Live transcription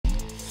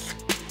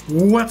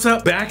What's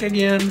up? Back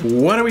again.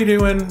 What are we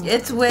doing?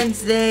 It's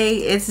Wednesday.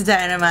 It's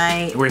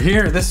Dynamite. We're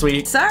here this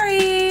week.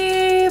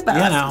 Sorry about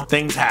you know,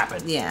 things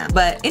happen. Yeah.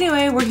 But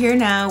anyway, we're here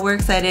now. We're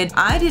excited.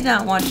 I did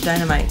not watch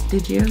Dynamite.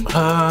 Did you?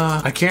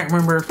 I can't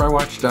remember if I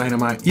watched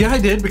Dynamite. Yeah, I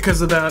did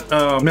because of that.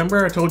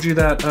 Remember I told you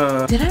that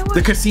did I watch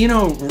the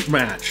casino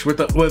match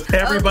with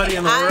everybody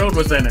in the world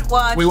was in it.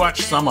 We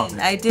watched some of it.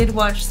 I did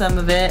watch some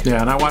of it. Yeah,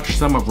 and I watched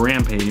some of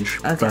Rampage.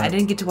 Okay, I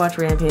didn't get to watch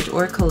Rampage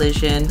or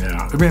Collision.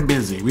 Yeah, we've been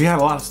busy. We had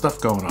a lot of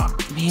stuff going on.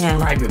 Man.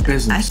 Private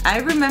business. I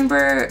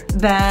remember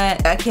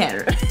that. I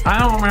can't. I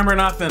don't remember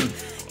nothing.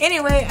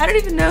 Anyway, I don't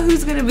even know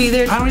who's gonna be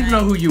there tonight. I don't even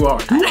know who you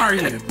are. Who are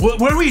you?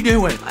 What are we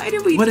doing? Why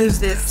do we What do is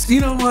this? You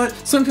know what?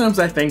 Sometimes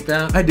I think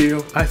that. I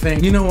do. I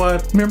think, you know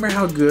what? Remember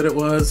how good it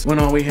was when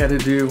all we had to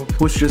do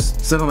was just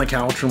sit on the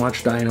couch and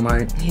watch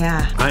Dynamite?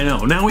 Yeah. I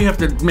know. Now we have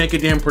to make a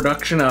damn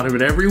production out of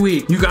it every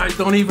week. You guys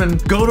don't even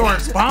go to our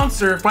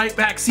sponsor, Fight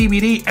Back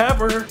CBD,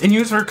 ever, and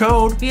use our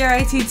code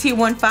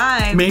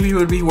BRITT15. Maybe it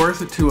would be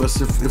worth it to us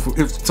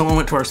if someone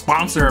went to our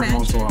sponsor every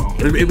once in a while.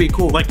 It'd be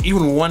cool. Like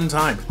even one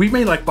time. We've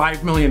made like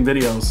 5 million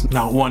videos.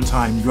 Not one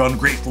time. You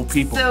ungrateful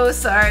people. So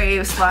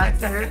sorry,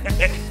 sponsor.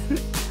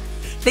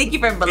 Thank you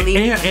for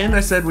believing. And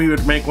I said we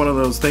would make one of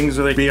those things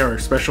where they'd be our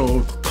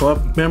special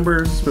club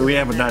members, but we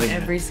haven't done it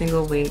yet. Every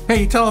single week.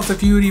 Hey, tell us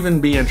if you would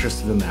even be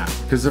interested in that.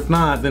 Because if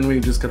not, then we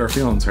just get our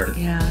feelings hurt.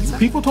 Yeah.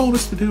 People told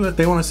us to do it.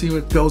 They want to see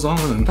what goes on.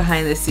 And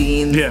behind the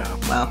scenes. Yeah.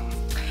 Well.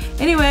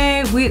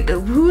 Anyway,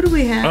 who do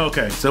we have?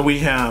 Okay, so we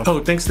have,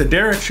 thanks to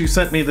Derek, she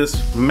sent me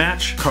this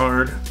match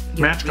card.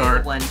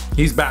 One.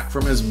 He's back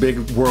from his big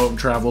world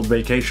traveled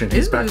vacation.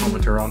 He's back home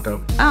in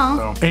Toronto.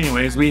 Oh. So,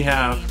 anyways, we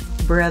have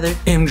brother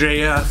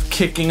MJF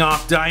kicking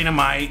off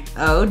Dynamite.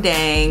 Oh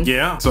dang.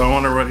 Yeah. So I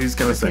wonder what he's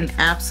gonna say.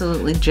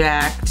 Absolutely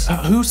jacked.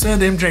 Who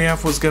said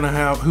MJF was gonna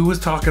have? Who was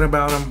talking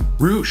about him?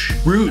 Roosh.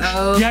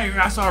 Oh. Yeah,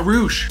 I saw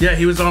Roosh. Yeah,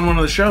 he was on one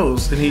of the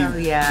shows, and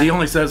he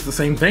only says the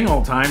same thing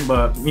all the time,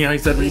 but you know he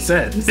said what he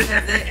said. He says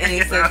it, and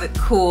he says it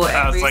cool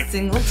every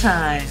single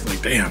time. It's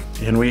like damn.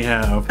 And we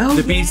have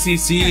the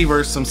BCC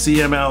versus some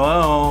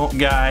CMLL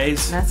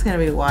guys. That's gonna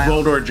be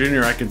wild. Goldor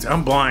Jr.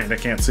 I'm blind. I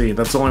can't see.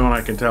 That's the only one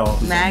I can tell.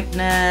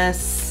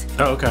 Magnus.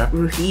 Oh, okay.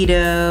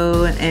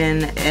 Ruhido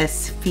and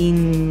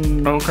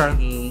Espin.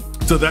 Okay.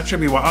 So that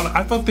should be wild.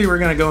 I thought they were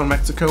gonna go in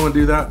Mexico and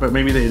do that, but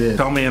maybe they did.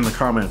 Tell me in the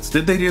comments.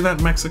 Did they do that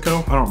in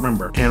Mexico? I don't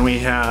remember. And we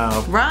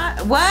have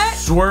what?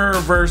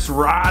 Swerve versus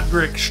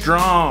Roderick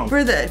Strong.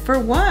 For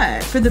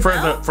what? For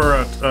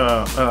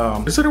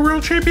a is it a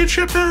world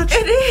championship match?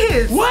 It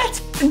is.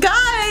 What?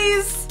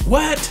 Guys.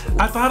 What?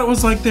 I thought it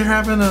was like they're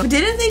having a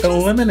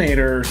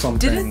eliminator or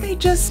something. Didn't they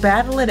just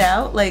battle it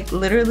out like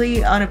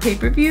literally on a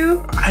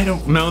pay-per-view? I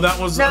don't know. That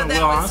was that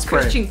was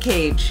Christian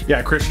Cage.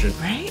 Yeah, Christian.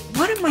 Right?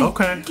 What am I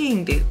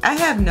thinking, dude? I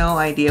have no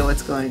idea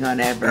what's going on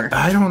ever.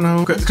 I don't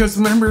know. Because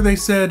remember they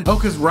said,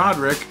 because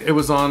Roderick, it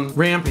was on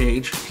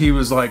Rampage, he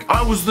was like,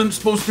 I was then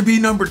supposed to be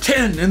number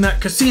 10 in that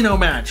casino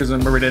match. Because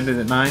remember it ended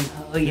at 9?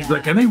 Oh, yeah. He's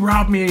like, and they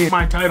robbed me of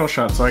my title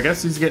shot. So I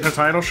guess he's getting a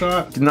title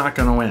shot. He's not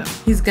going to win.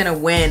 He's going to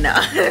win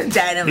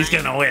Dynamite. He's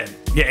going to win.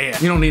 Yeah.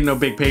 You don't need no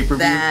big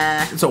pay-per-view.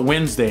 It's a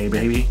Wednesday,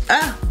 baby.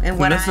 Oh, and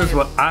this is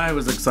what I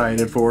was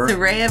excited for.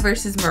 Saraya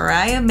versus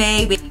Mariah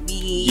May, baby.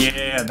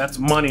 Yeah, that's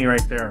money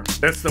right there.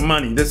 That's the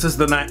money. This is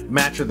the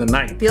match of the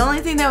night. The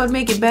only thing that would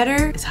make it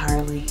better is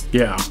Harley.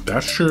 Yeah,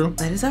 that's true.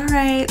 That is all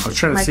right. I was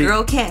trying to see. My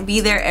girl can't be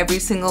there every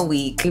single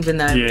week, even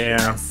though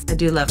I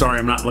do love her. Sorry,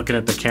 I'm not looking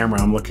at the camera.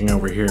 I'm looking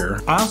over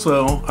here.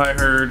 Also, I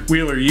heard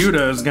Wheeler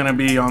Yuta is going to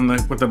be on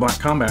with the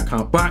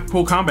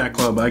Blackpool Combat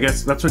Club. I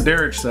guess that's what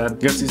Derek said.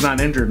 Guess he's not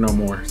injured no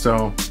more.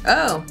 So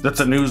that's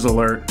a news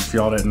alert if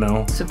y'all didn't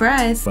know.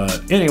 Surprise.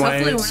 But anyway,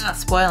 hopefully we're not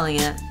spoiling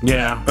it.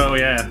 Yeah. Oh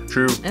yeah.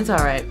 True. It's all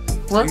right.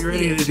 Are you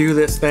ready to do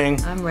this thing?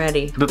 I'm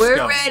ready.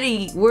 We're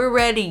ready. We're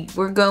ready.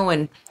 We're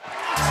going.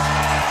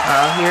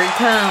 Oh, here it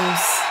comes.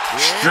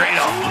 Straight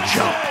off the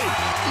jump.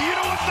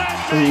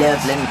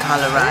 Loveland,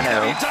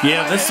 Colorado.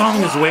 Yeah, this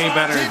song is way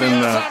better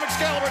than the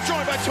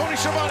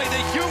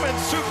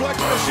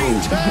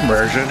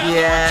version.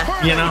 Yeah.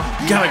 You know,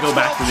 you gotta go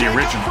back to the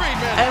original.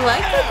 I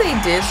like that they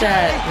did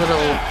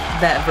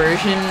that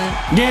version.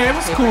 Yeah, it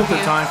was cool at the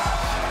time.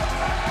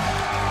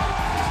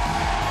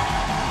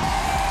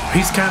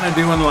 He's kind of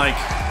doing like,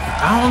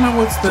 I don't know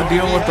what's the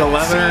deal with the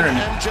leather, and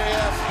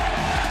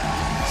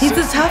he's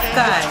a tough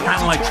guy. Kind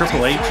of like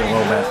Triple H a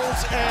little bit.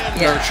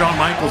 Yeah. Shawn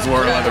Michaels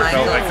wore a leather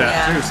belt like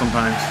that too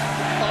sometimes.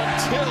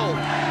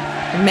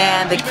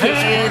 Man, the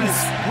kids.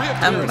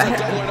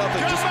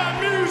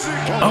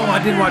 Oh,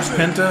 I did watch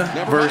Penta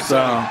versus.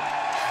 Look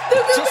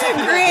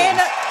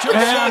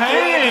at that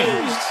hey!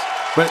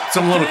 But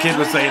some little kid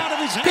would say,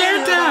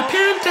 Penta,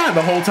 Penta, the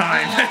whole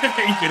time.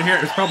 You could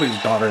hear it. It's probably his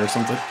daughter or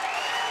something.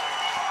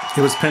 It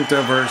was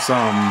Penta versus,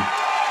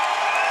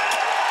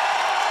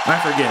 I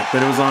forget,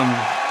 but it was on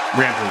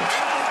Rampage.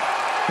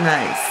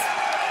 Nice.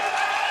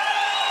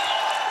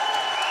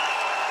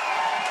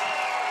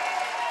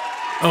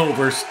 Oh,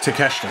 versus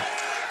Takeshita.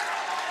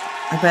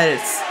 I bet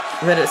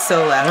it's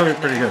so loud. That was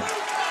pretty good.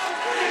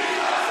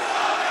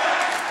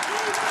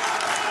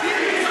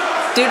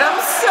 Dude,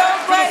 I'm so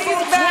glad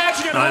he's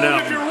back. I know.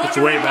 It's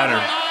way better.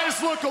 My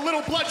eyes look a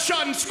little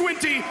bloodshot and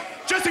squinty.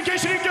 Just in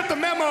case you didn't get the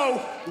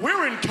memo,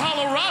 we're in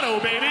Colorado,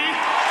 baby.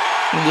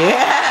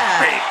 Yeah.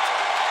 Great.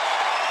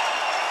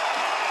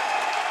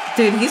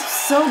 Dude, he's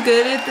so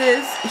good at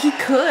this. He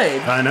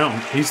could. I know.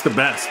 He's the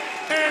best.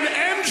 And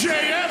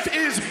MJF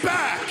is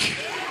back.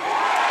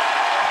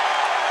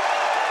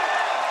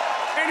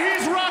 And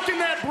he's rocking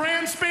that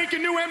brand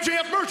spanking new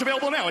MJF merch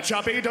available now at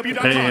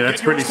shopaew.com. Hey,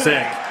 that's pretty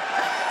sick.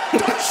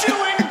 Done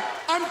shilling.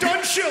 I'm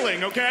done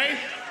shilling, okay?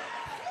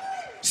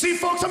 See,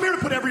 folks, I'm here to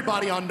put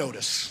everybody on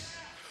notice.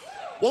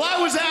 While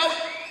I was out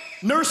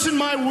nursing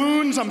my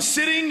wounds, I'm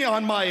sitting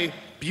on my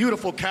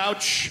beautiful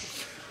couch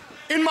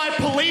in my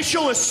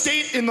palatial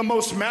estate in the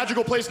most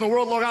magical place in the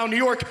world, Long Island, New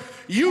York.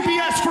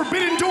 UBS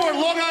Forbidden Door,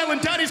 Long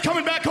Island. Daddy's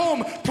coming back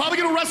home. Probably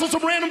gonna wrestle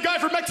some random guy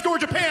from Mexico or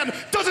Japan.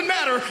 Doesn't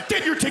matter.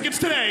 Get your tickets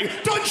today.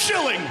 Done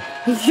shilling.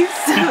 You're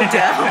so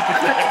dumb.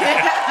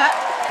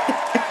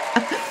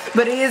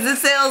 But he is a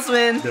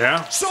salesman.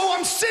 Yeah. So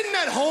I'm sitting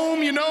at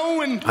home, you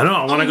know, and I know.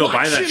 I want to go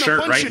buy that shirt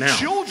right watching a bunch now. of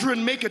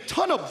children make a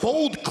ton of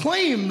bold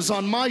claims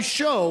on my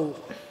show.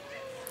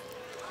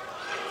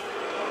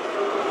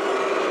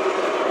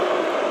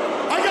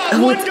 I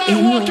got one guy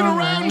walking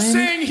around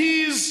saying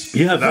he's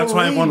that's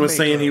why everyone was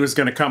saying he was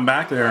going to come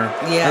back there.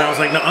 Yeah. And I was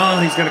like, no,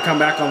 he's going to come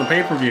back on the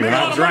pay-per-view. And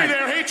I was right.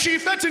 There. Hey,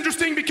 Chief, that's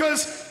interesting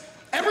because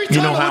every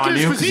time I look at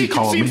his physique,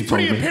 it seems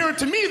pretty apparent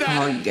to me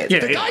that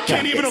the guy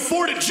can't even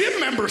afford a gym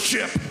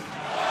membership.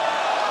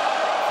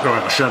 Go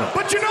ahead, shut up.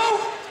 But you know,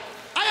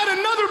 I had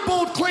another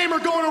bold claimer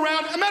going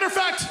around. As a matter of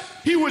fact,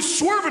 he was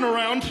swerving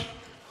around.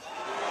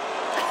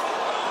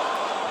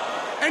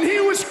 And he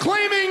was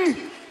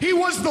claiming he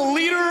was the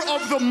leader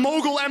of the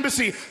Mogul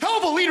Embassy. Hell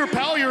of a leader,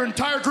 pal. Your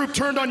entire group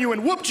turned on you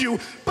and whooped you.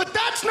 But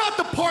that's not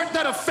the part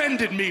that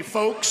offended me,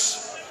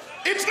 folks.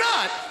 It's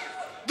not.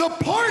 The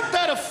part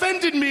that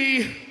offended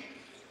me,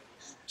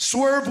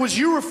 Swerve, was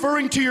you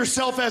referring to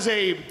yourself as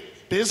a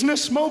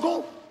business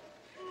mogul?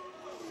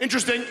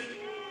 Interesting.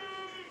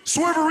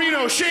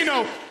 Swerverino,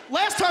 Shano,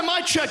 last time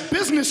I checked,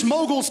 business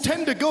moguls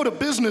tend to go to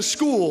business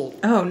school.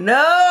 Oh,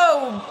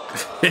 no.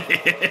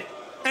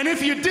 And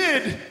if you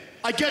did,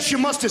 I guess you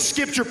must have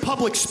skipped your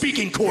public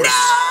speaking course. No!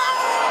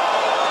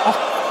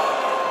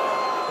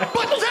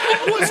 But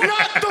that was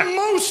not the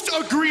most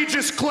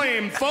egregious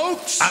claim,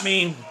 folks. I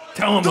mean,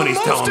 tell him what he's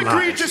telling The most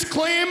egregious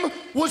claim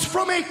was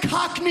from a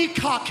Cockney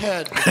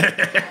cockhead.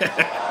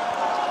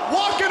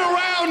 Walking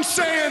around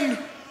saying,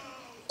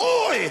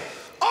 "Oi,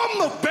 I'm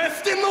the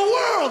best in the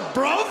world,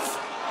 bruv."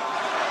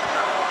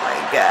 Oh my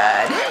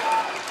God.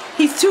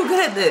 He's too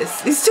good at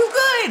this. He's too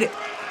good.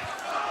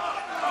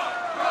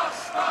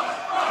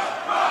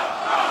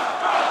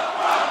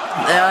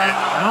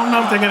 I don't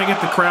know if they're going to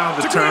get the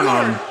crowd to turn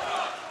on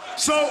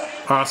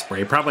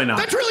Ospreay. Probably not.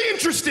 That's really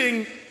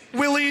interesting,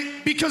 Willie,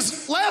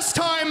 because last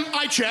time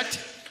I checked,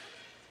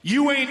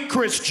 you ain't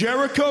Chris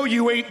Jericho,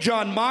 you ain't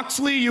John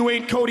Moxley, you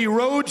ain't Cody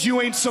Rhodes,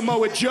 you ain't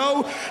Samoa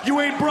Joe, you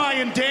ain't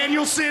Bryan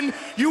Danielson,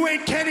 you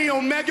ain't Kenny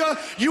Omega,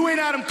 you ain't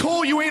Adam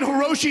Cole, you ain't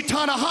Hiroshi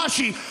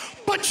Tanahashi.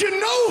 But you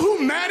know who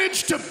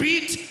managed to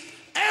beat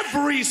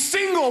every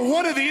single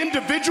one of the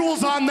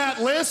individuals on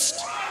that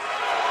list?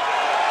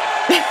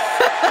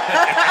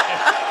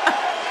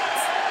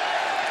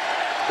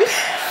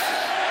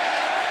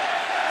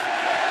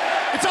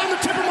 It's on the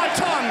tip of my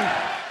tongue.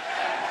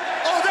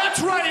 Oh, that's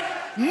right.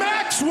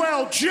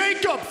 Maxwell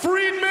Jacob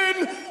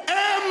Friedman,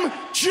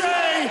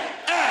 MJF.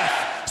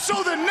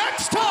 So the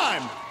next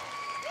time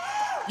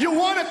you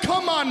want to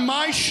come on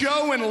my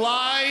show and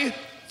lie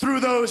through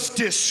those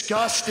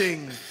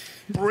disgusting,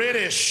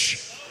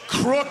 British,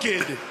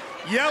 crooked,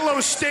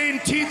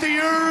 yellow-stained teeth of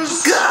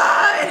yours,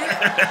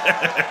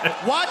 God!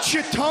 Watch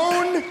your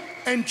tone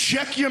and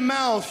check your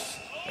mouth.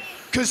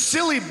 Cause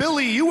silly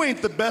Billy, you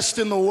ain't the best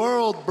in the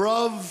world,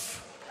 bruv.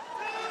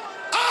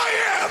 I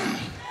am!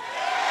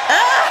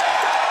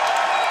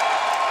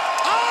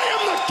 I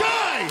am the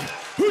guy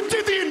who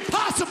did the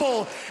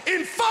impossible.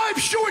 In 5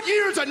 short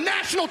years of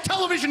national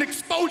television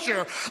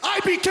exposure, I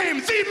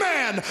became the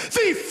man,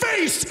 the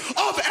face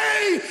of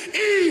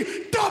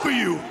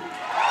AEW.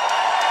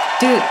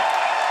 Dude.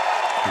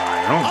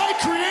 I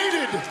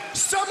created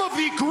some of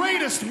the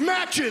greatest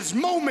matches,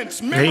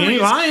 moments,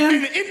 memories,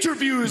 and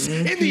interviews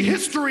in the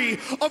history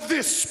of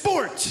this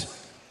sport.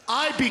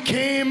 I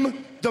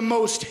became the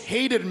most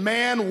hated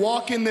man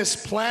walking this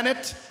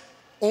planet,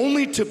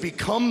 only to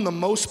become the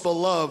most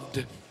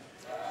beloved.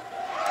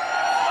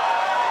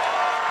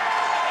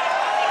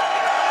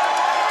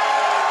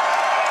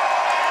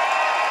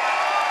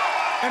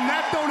 And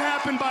that don't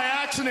happen by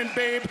accident,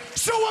 babe.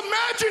 So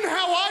imagine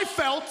how I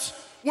felt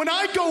when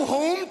I go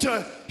home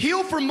to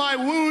heal from my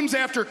wounds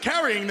after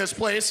carrying this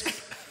place,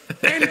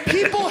 and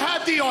people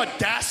had the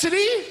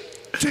audacity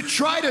to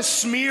try to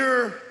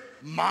smear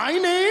my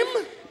name?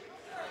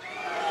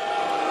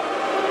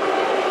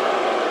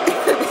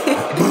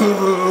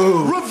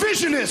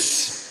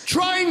 Revisionists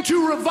trying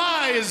to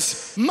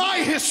revise my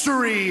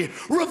history,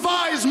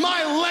 revise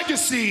my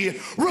legacy,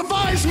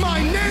 revise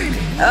my name.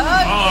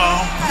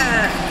 Oh,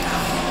 yeah.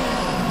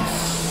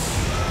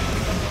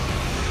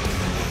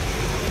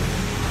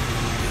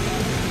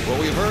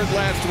 we heard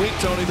last week,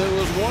 Tony, there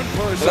was one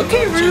person who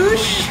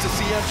used to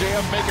see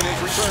MJF making his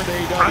return to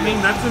AEW. I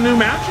mean, that's a new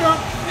matchup.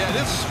 Yeah,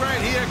 this is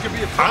right here could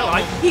be a I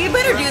like He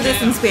better do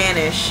this in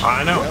Spanish.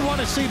 I know. I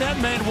want to see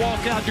that man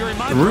walk out during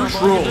my Roosh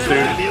rules, dude.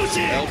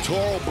 El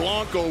Toro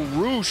Blanco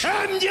Roosh.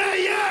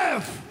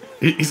 MJF!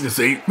 He's gonna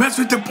say, mess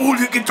with the bull,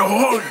 you get the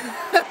horn.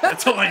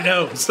 That's all he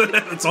knows.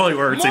 That's all he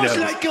words he knows.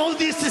 like all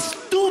these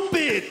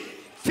stupid,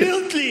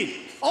 filthy,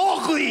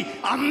 ugly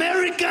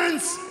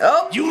Americans.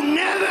 Oh. You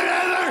never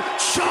ever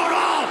shut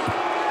up.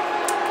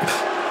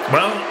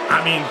 Well,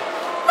 I mean,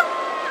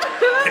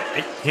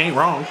 he ain't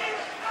wrong.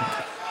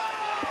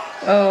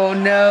 Oh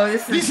no,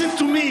 this is. Listen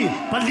to me,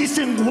 but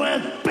listen well,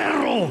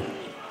 perro.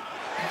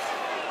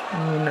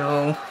 Oh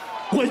no.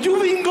 When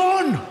you've been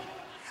gone,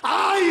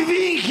 I've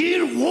been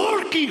here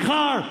working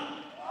hard,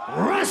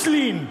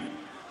 wrestling,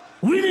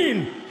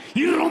 winning,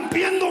 y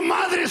rompiendo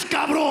madres,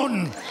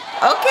 cabrón.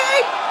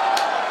 Okay.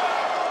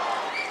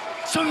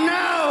 So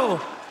now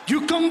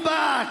you come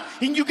back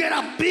and you get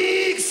a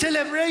big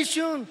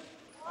celebration.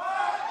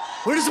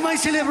 Where's my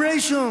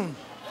celebration?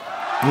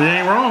 He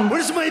ain't wrong.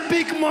 Where's my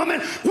big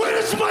moment? Where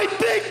is my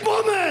big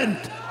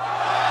moment?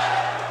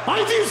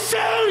 I didn't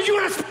sell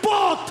you a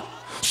spot.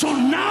 So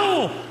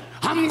now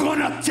I'm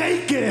gonna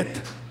take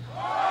it.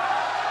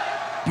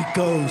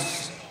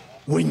 Because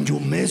when you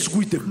mess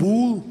with the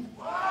bull,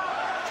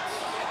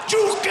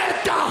 you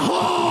get the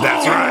horn.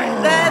 That's right.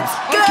 Let's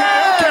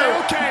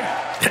go.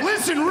 Okay.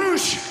 Listen,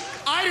 Roosh,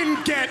 I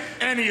didn't get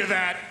any of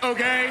that,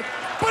 okay?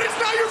 But it's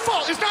not your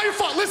fault. It's not your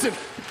fault. Listen,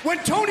 when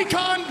Tony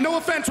Khan, no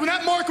offense, when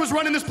that Mark was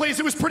running this place,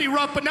 it was pretty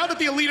rough. But now that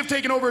the Elite have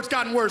taken over, it's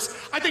gotten worse.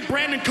 I think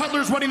Brandon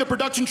Cutler's running the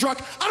production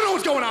truck. I don't know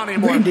what's going on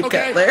anymore, Brandon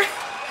okay? Cutler.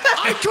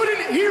 I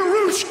couldn't hear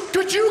Roosh.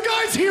 Could you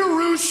guys hear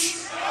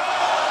Roosh?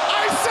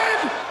 I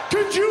said,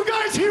 could you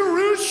guys hear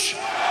Roosh?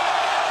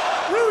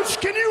 Roosh,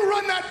 can you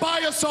run that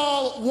by us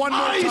all one more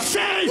time? I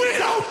say, we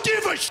don't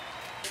give a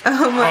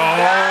Oh my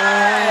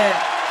God.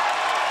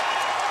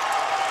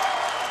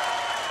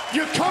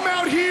 You come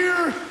out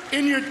here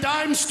in your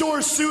dime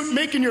store suit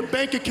making your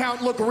bank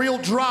account look real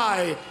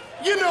dry.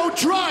 You know,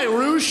 dry,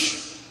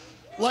 Roosh.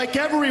 Like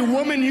every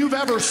woman you've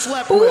ever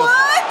slept with.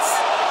 What?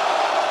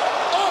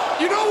 Oh,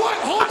 you know what?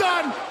 Hold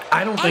on.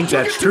 I don't think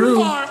took that's it too true.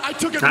 far. I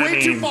took it way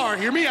too far.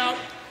 Hear me out.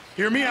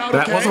 Hear me out,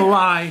 That okay? was a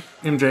lie,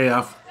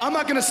 MJF. I'm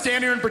not gonna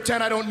stand here and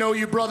pretend I don't know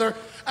you, brother.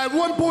 At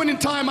one point in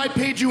time, I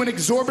paid you an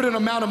exorbitant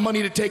amount of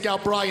money to take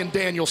out Bryan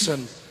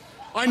Danielson.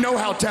 I know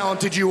how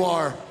talented you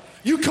are.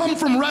 You come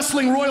from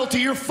wrestling royalty.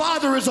 Your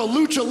father is a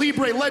lucha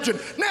libre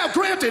legend. Now,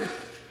 granted,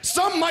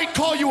 some might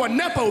call you a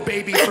nepo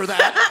baby for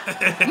that.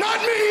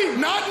 Not me,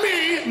 not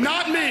me,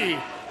 not me.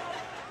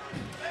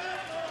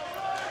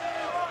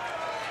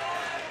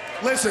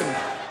 Listen,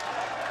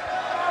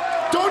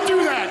 don't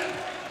do that.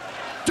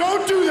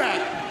 Don't do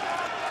that.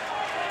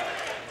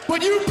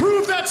 But you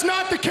proved that's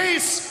not the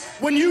case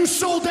when you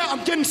sold out,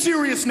 I'm getting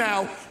serious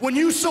now, when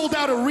you sold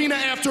out arena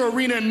after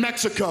arena in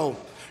Mexico.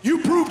 You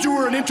proved you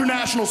were an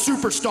international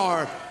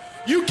superstar.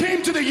 You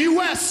came to the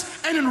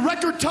US and in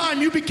record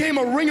time you became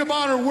a Ring of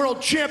Honor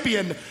world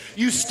champion.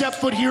 You stepped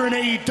foot here in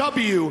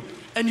AEW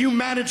and you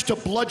managed to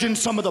bludgeon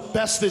some of the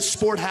best this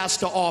sport has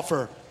to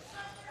offer.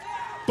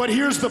 But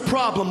here's the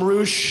problem,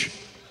 Roosh.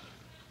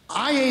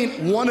 I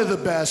ain't one of the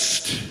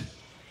best.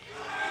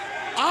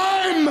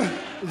 I'm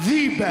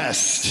the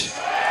best.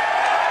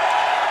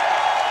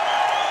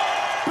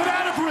 But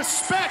out of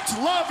respect,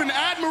 love, and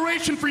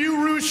admiration for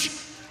you, Roosh,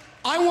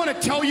 I want to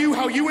tell you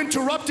how you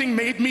interrupting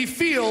made me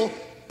feel,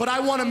 but I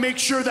want to make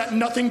sure that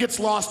nothing gets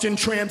lost in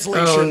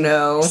translation.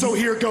 Oh, no. So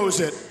here goes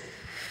it.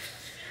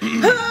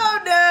 Oh,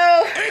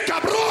 no. Hey,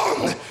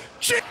 cabrón!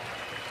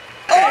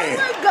 Oh,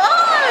 my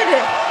God.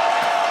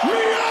 Me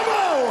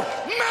amo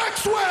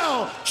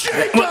Maxwell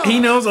Jacob! He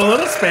knows a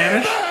little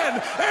Spanish.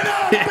 And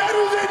I'm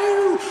better than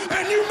you,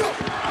 and you know...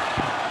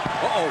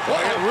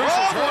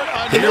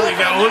 Here we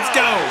go. Let's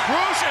go.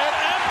 Roosh and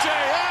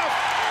MJF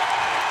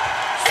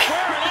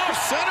squaring off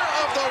center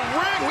of the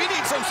ring. We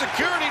need some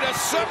security to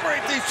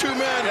separate these two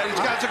men. Yeah, these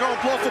guys are going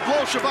blow for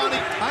blow,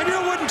 Shivani. I knew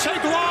it wouldn't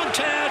take long,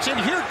 Taz,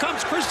 and here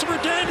comes Christopher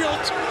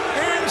Daniels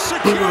and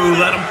security. Ooh,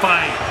 let him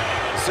fight.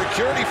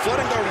 Security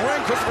flooding the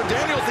ring. Christopher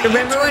Daniels.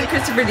 Remember when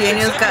Christopher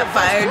Daniels got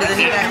fired and then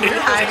he got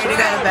rehired and he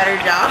got a better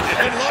job?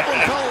 In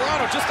Loveland,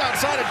 Colorado, just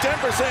outside of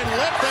Denver, saying,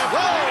 let them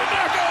go.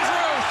 There goes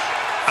Roosh.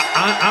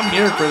 I'm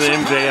here for the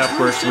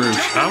MJF versus Roosh.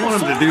 I want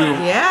him to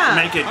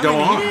make it go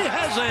on. He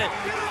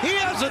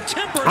has a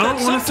temper. I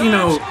don't want to see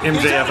no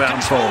MJF out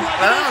in full.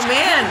 Oh,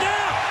 man.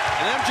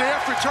 And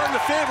MJF returned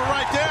the favor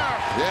right there.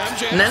 Yeah,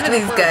 MJF None of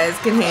these guys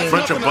can hang.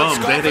 Bunch of bums.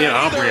 They had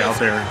Aubrey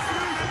out there.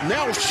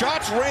 Now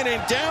shots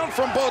raining down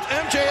from both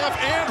MJF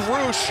and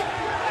Roosh.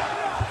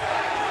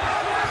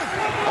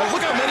 Oh,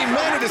 look how many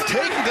men it is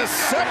taking to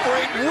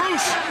separate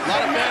Roosh. A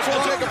lot of bad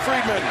blood. Jacob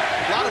Friedman.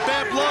 A lot of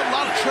bad blood, a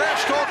lot of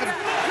trash talking.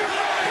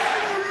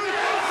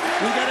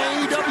 We got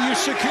AEW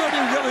security.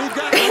 We've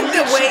got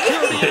The way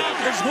security out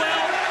as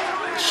well.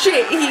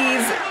 Shit,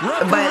 he's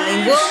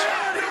bilingual.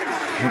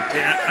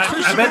 Yeah,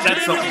 I bet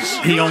that's something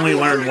he only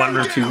learned one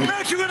or two.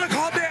 Max, you gotta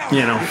calm down.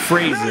 you know,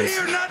 phrases. Not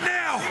here, not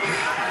now.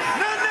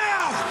 Not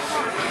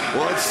now.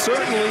 Well, it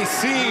certainly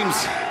seems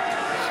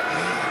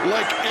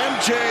like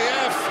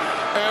MJF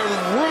and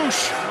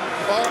Roosh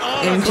are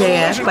on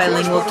MJF, a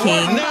bilingual course.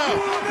 king. Now,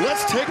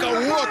 let's take a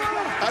look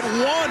at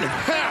one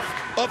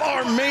half of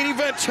our main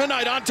event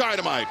tonight on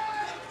Dynamite.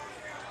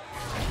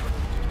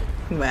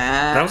 Wow.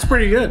 That was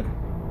pretty good.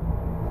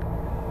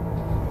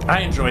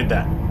 I enjoyed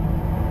that.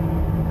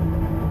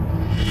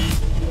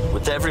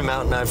 With every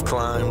mountain I've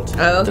climbed,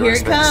 Oh, here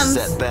there's it been comes.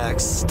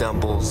 setbacks,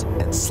 stumbles,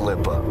 and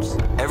slip-ups.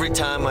 Every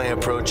time I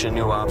approach a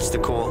new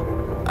obstacle,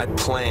 I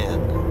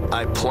plan,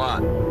 I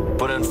plot,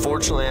 but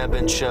unfortunately I've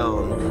been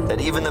shown that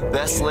even the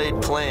best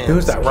laid plans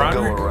Who's that, can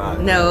go Roderick? awry.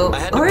 No, I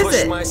had or to is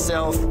push it?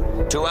 myself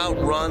to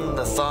outrun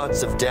the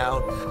thoughts of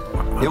doubt.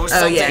 It was Oh,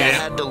 something yeah. I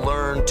had to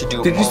learn to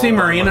do Did you all see by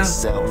Marina?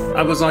 myself.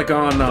 I was like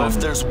on. But if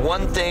there's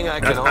one thing I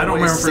can I don't remember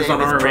always if it was say on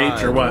with RH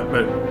pride, or what,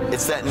 but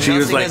it's that she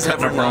was nothing like has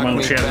cutting a ever knocked promo.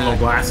 me She had little back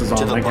glasses to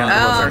on. the Like, bottom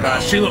of her the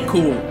gosh, she looked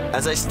cool.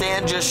 As I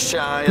stand just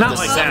shy Not of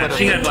the like summit that. of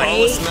She the had, like,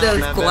 tallest those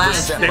mountain I've ever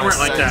glasses. set They my weren't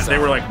like sights that. They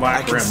on. were like black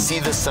I can rimmed. see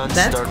the sun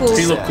That's start cool. to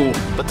She set, looked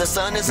cool. but the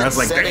sun isn't was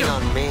like, setting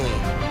damn. on me.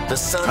 The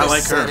sun I is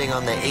like her. setting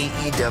on the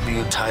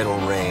AEW title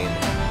reign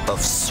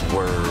of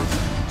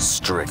Swerve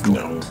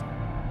Strickland.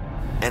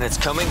 And it's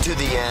coming to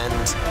the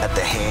end at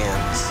the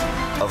hands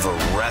of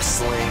a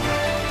wrestling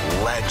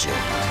legend.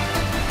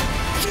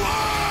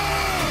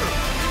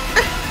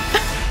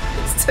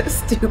 So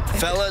stupid.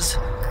 Fellas,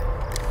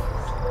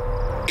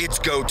 it's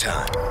go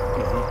time.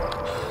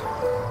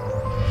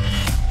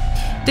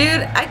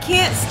 Dude, I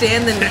can't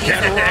stand the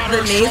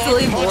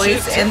nasally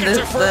voice and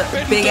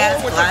the big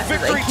ass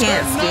glasses. I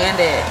can't stand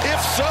it.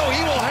 If so,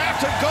 he will have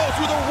to go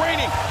through the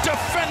reigning,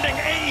 defending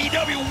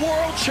AEW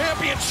World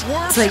Champion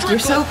Swerve It's like, you're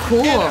so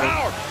Strickland cool. in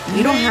our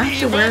You don't main have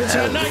to wear event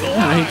those. tonight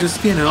Yeah, he live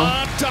just, you know,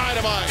 on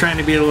Dynamite. trying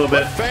to be a little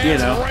bit, Fans, you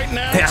know, right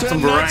now, have some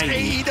tonight's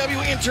variety.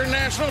 AEW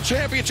International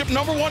Championship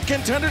 #1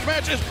 contenders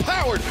match is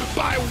powered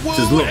by Woo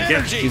Just look,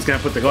 yeah, Energy. he's gonna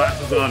put the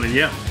glasses on and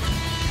yeah.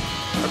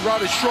 And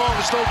Roddy Strong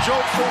is no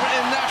joke, former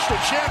international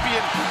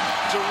champion.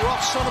 He's a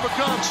rough son of a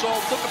gun, so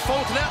looking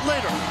forward to that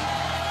later.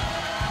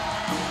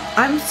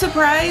 I'm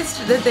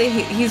surprised that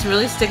he's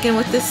really sticking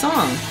with this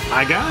song.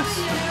 I guess.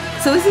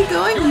 So is he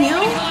going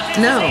heel?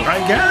 No.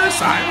 I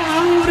guess. I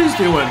don't know what he's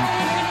doing.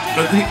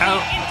 But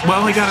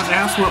well, he got his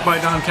ass whooped by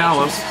Don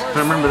Callis. I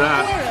remember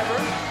that.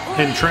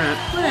 And Trent.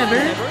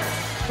 Whatever.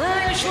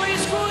 Freshly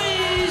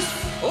squeezed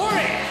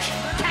orange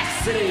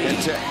Cassidy. And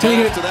to Take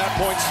add it. to that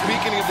point,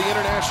 speaking of the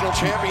International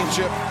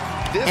Championship,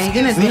 this And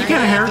you're gonna is think- He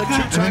got a haircut? the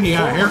two-time He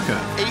got a former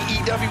haircut.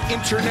 AEW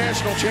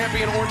International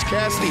Champion Orange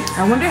Cassidy.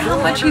 I wonder how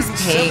much he's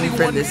paying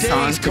for 471 this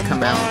song days to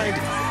come out. combined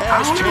I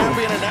As don't know.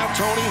 champion, and now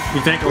Tony.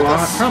 You think a with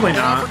lot? Probably an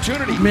not.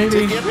 opportunity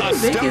Maybe. to get a Pretty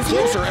big, step isn't it?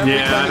 closer every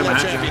Yeah, time I'd to that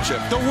imagine. championship.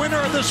 The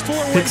winner of this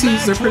four-way Pixies,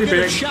 match they're pretty will get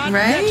a big. shot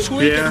Right? next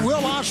week Yeah. at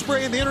Will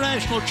Ospreay in the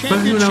International But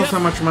Championship. who knows how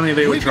much money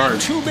they would We've got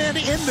charge. two men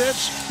in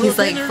this who He's have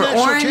like, been for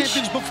international Orange?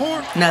 champions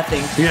before.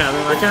 Nothing. Yeah,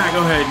 they're like, yeah,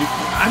 go ahead.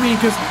 I mean,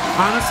 because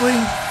honestly,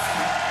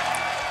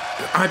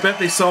 I bet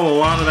they sell a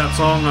lot of that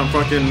song on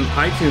fucking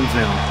iTunes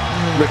now.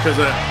 Because,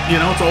 you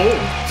know, it's old.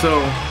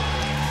 So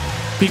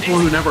people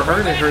who never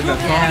heard it heard that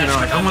song and they're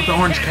like, I want the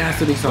Orange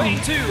Cassidy song.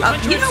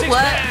 You know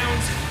what?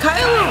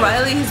 Kyle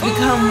O'Reilly has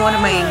become one of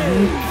my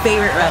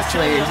favorite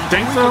wrestlers.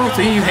 Think so?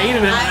 See, you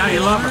hated it, now I you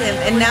love him,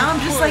 it. and now I'm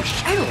just like,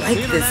 I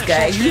like this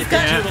guy. He's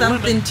got Yeah.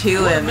 something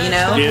to him, you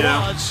know?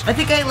 Yeah. I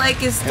think I like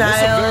his And this is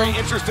a style. very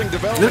interesting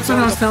development. That's what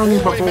I was telling you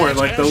before,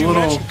 like the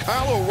little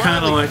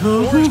kind of like,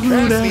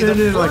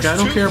 like I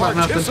don't care about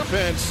nothing.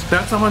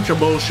 That's a bunch of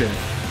bullshit.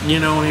 You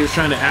know, when he was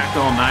trying to act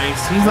all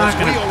nice, he's not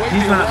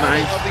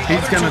nice.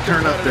 He's gonna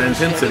turn up the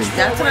intensity.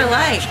 That's what I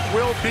like.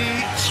 Will be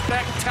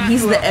spectacular.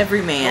 He's the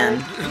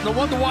everyman. No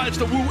wonder why it's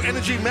the Woo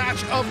Energy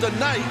match of the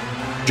night.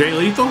 Jay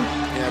Lethal?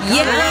 Could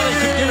get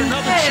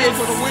another shot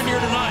with a Yes. win here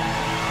tonight.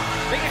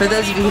 For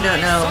those of you who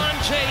don't know,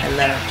 I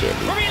love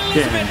Jilly.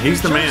 Yeah, he's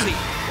the man.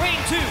 Weighing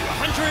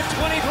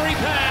 223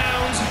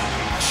 pounds,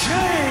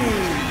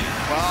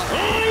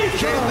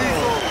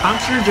 I'm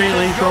sure Jay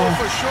Lethal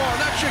For sure.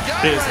 That's your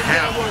guy is right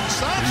half there,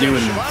 Sanchez, doing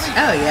Shivani. this.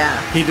 Oh, yeah.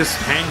 He just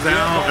hangs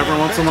out every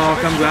once in a while,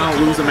 comes out,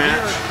 loses a match,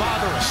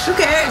 Who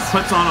cares?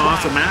 puts on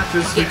awesome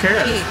matches. Who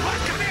cares?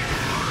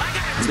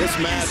 This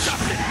match.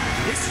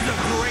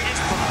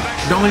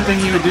 The only thing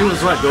he would do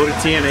is what, go to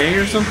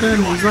TNA or something?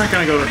 He's not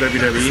gonna go to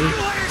WWE.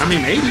 I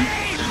mean, maybe.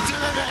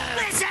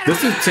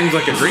 Seems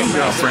like a dream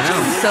job for him.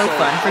 So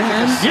fun for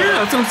him.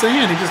 Yeah, that's what I'm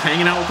saying. He's just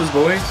hanging out with his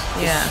boys.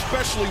 Yeah.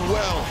 Especially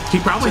well. He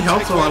probably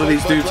helps a lot of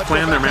these dudes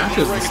plan their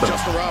matches and stuff.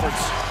 Justin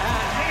Roberts.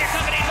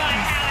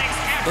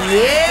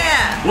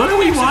 Yeah. What are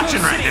we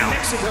watching right now?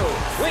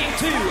 weighing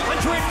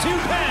 202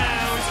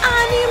 pounds.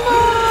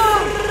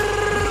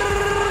 Animal.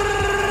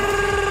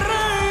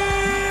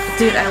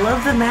 Dude, I love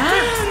the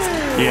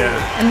mask. Yeah.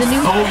 And the new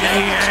Oh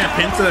yeah.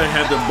 Penta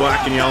had the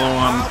black and yellow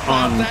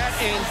on That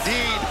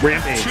indeed.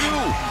 Rampage.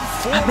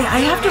 I mean, I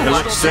have to It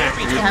watch looks that.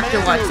 sick. I have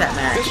to watch that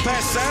match. This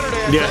past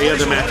Saturday. Yeah, he had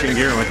the matching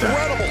gear like that.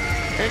 Incredible.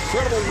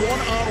 incredible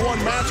one-on-one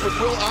match with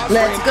Will Ospreay.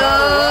 Let's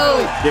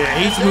go. Yeah,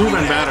 he's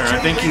moving better. I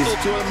think he's,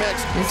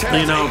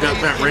 you know, got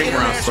that ring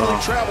rust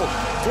off.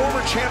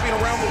 Former champion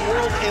around the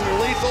world in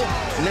Lethal,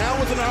 now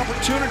with an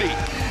opportunity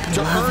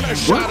to earn a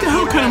shot. What the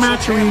hell kind of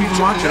match are we even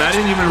watching? I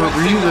didn't even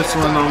review this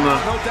one on the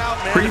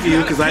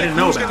preview because I didn't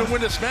know that. Who's going to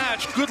win this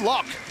match? Good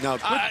luck. No,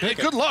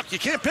 good luck. You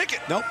can't pick it.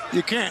 Nope,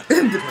 you can't.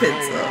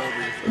 Depends.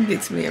 It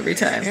gets me every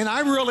time. And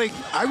I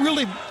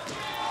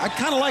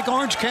kind of like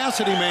Orange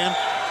Cassidy, man.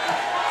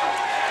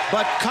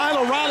 But Kyle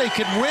O'Reilly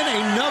could win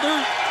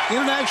another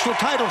international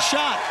title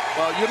shot.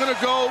 Well, you're going to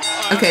go...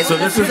 okay, so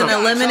this is an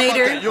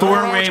eliminator?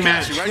 Four-way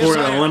match for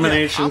the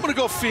elimination. I'm going to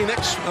go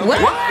Phoenix. What?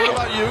 What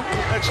about you,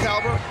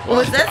 Excalibur? Well,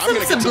 is that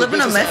some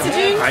subliminal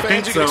messaging? I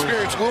think so.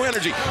 Experience Blue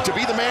Energy. To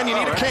be the man you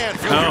need a can.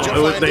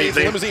 Oh, they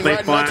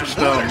flashed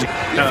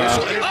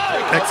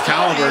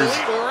Excalibur's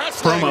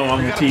promo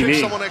on the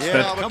TV.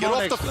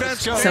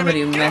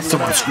 Somebody messed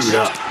up. Someone screwed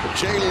up.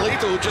 Jay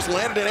Lethal, who just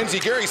landed at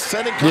MZ Gary,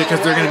 sending Yeah,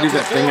 because they're going to do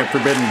that thing at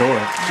Forbidden Door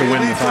to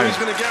win the He's title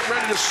going to get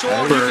ready to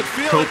soar. for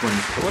Copeland.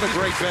 What a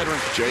great veteran.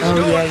 Oh,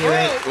 yeah, you're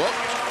right.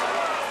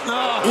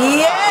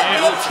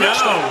 Yeah, Let's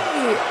go.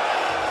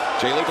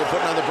 Jay Lethal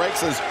putting on the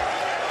brakes as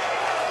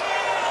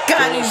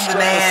God, he's the center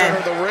man.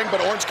 of the ring, but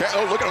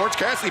look at Orange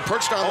Cassidy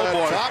perched on the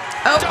top.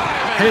 Oh.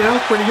 Hey, that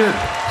was pretty good.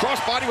 Cross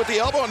body with the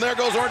elbow, and there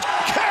goes Orange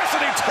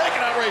Cassidy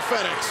taking out Ray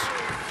Fenix.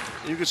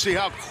 You can see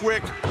how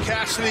quick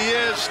Cassidy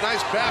is.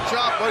 Nice back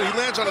drop, but he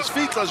lands on his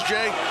feet, does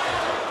Jay.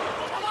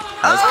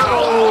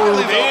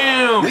 Oh,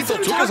 damn. Lethal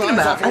took his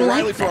eyes off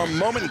O'Reilly for a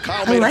moment, and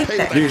Kyle made a pay with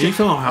that Dude, you kick.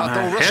 feel how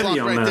The wrist heavy lock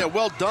on right there. that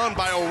Well done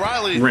by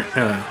O'Reilly.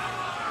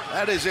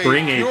 That is a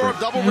ring pure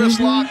apron. double wrist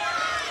lock.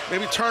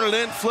 Maybe turn it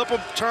in, flip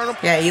him, turn him.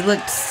 Yeah, he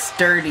looked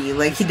sturdy.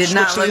 Like, he did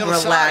not Switch to look the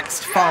other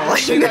relaxed side. falling.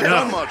 See that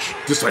done No. much.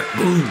 Just like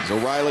boom.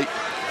 O'Reilly,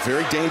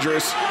 very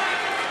dangerous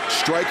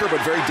striker, but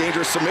very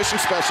dangerous submission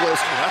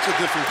specialist. That's a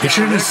different. He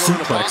should have just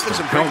suplexed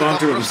him. Held on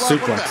to it and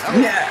suplexed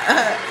him.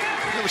 Yeah.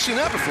 Never seen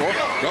that before.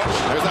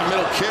 Oh, there's that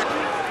middle kick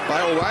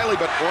by O'Reilly,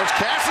 but Orange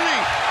Cassidy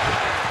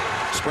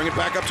spring it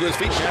back up to his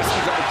feet.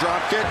 Cassidy's got a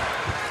drop kick.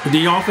 Do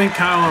y'all think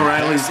Kyle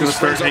O'Reilly's going to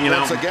start hanging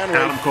out with again,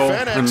 Adam Cole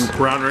and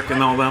Roderick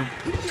and all them?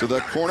 To the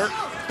corner.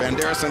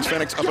 Bandera sends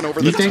Fenix up and over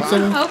the You think top.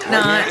 so? Hope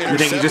not. You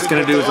think he's just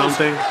going to do his own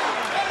thing?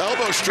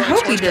 Elbow strikes. I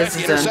hope he Orange does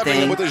Cassidy his own intercepting him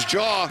thing. with his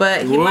jaw.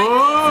 But he Whoa! might.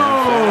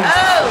 Oh!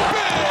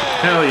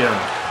 Hell yeah.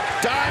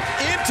 Dive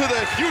into the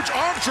huge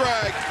arm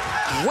drag.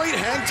 Great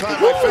hang time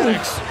by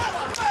Fenix.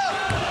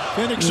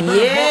 Fenix has been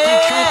a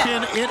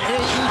multi-champion in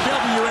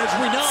AEW, as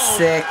we know.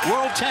 Sick.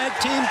 World Tag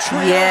Team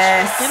Trios.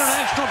 Yes.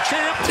 International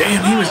champ.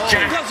 Damn, he was It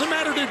jacked. doesn't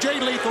matter to Jay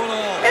Lethal at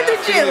all. And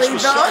the chili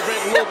Was dog.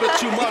 celebrating a little bit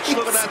too much,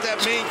 looking at that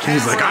main camera.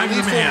 He's like, I'm the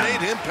Lethal man.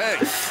 made him pay.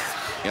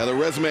 Yeah, the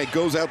resume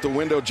goes out the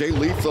window. Jay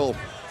Lethal,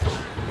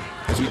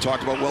 as we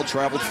talked about,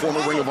 well-traveled,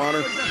 former Ring of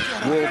Honor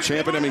world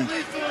champion. I mean,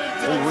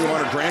 former Ring of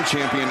Honor grand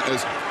champion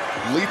as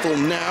Lethal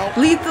now.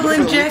 Lethal Lethal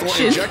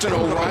injection. injection.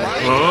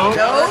 O'Reilly.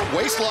 Oh.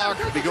 Waist lock.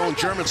 Be going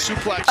German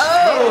suplex.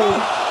 Oh!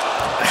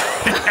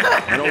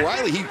 And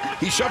O'Reilly,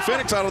 he shoved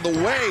Fenix out of the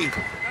way.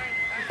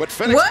 But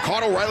Fenix What?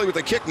 caught O'Reilly with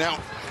a kick. Now,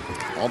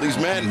 all these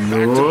men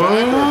back to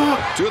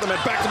back. Two of them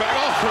back to back.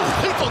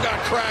 Oh, Lethal got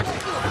cracked.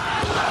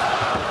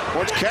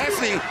 Orange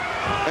Cassidy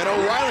and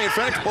O'Reilly and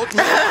Fenix both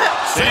made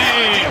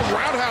Damn.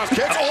 roundhouse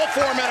kicks. All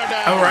four men are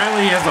down.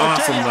 O'Reilly is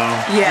awesome, though.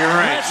 Yeah. You're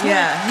right.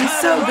 Yeah, he's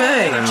so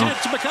good. A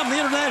chance to become the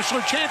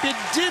international champion.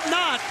 Did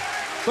not,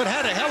 but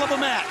had a hell of a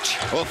match.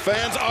 Well,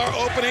 fans are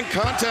opening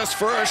contest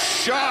for a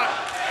shot.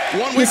 1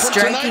 week His from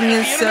striking tonight,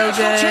 is the so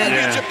International good.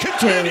 Championship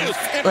continues.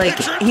 His, And like,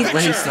 picture in he's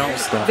picture.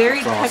 Stuff. very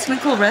It's awesome.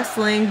 technical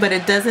wrestling, but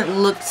it doesn't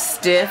look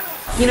stiff.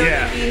 You know what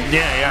I mean?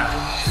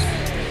 Yeah.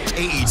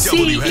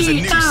 AEW has a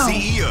new CEO.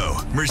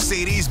 CEO,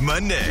 Mercedes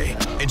Moné,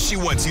 and she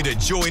wants you to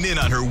join in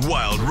on her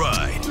wild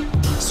ride.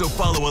 So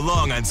follow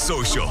along on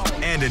social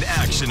and in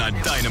action on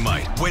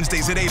Dynamite,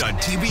 Wednesdays at 8 on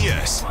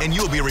TBS, and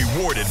you'll be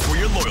rewarded for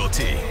your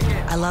loyalty.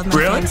 I love my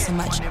Really? fans so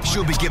much.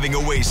 She'll be giving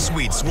away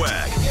sweet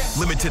swag,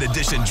 limited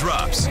edition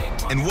drops,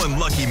 and one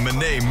lucky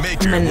Moné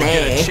maker will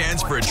get Moné. a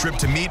chance for a trip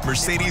to meet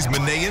Mercedes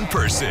Moné in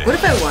person. What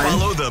if I won?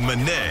 Follow the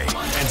Moné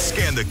and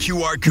scan the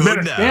QR code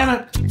Better now. scan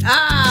it.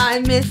 Ah, I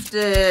missed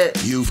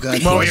it. You've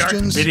got Well, we are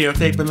questions?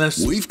 videotaping this.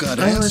 We've got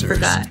I almost answers.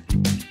 forgot.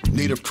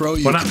 Need a pro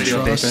you Well, not can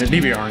videotaping trust? it,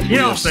 DVR. You We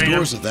know what I'm have saying?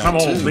 stores of that I'm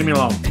old. too. Leave me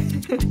alone.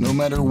 No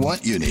matter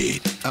what you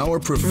need, our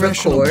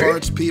professional Record.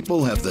 parts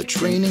people have the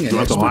training and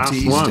That's the last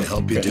expertise one. to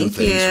help you do Thank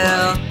things you.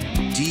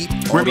 right. Deep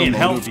We're being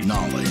automotive healthy.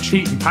 knowledge.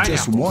 Eating Just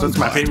pineapples. one That's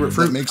my part favorite that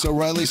fruit. makes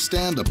O'Reilly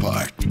stand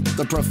apart.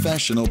 The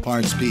professional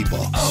parts people.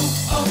 Look,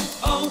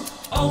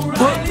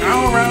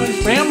 Kyle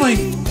O'Reilly's family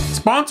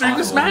sponsoring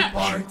this match.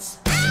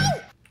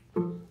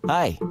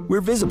 Hi,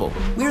 we're Visible.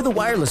 We're the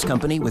wireless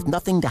company with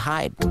nothing to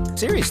hide.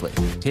 Seriously.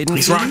 Hidden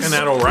He's fees? rocking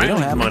that We O'Reilly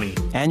don't have money. it.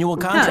 Annual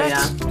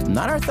contracts?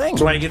 Not our thing.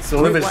 That's why he gets to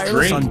live Great his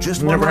wireless dream. on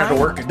just Never one had to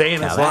line? work a day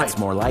in Now his that's life.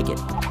 more like it.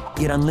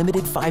 Get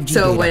unlimited 5G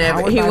So data whenever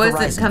powered he by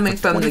wasn't Verizon coming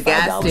for from the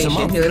gas $25 a station,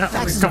 month. he was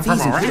Taxes come and from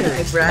fees O'Reilly. included.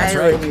 Like That's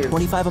Riley. right.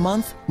 25 a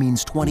month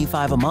means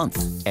 25 a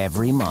month.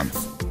 Every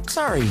month.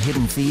 Sorry,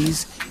 hidden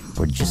fees.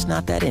 were just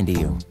not that into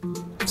you.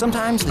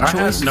 Sometimes the I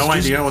choice had no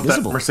is idea what that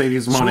visible.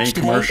 Mercedes Moné Switch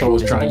today commercial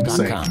was at trying to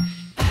say. visible.com.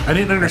 I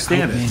didn't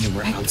understand it.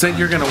 It said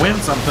you're going to win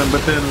something,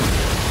 but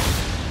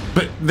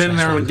then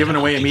they're giving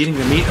away a meeting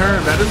to meet her.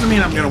 That doesn't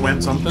mean I'm going to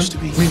win something.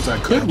 It means I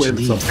could win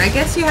something. I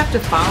guess you have to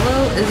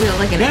follow. Is it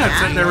like an Yeah, it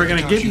app? said they were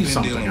going to give you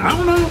something. I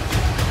don't know.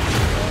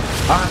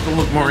 I'll have to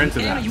look more into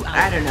that.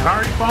 I don't know. I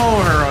already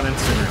follow her on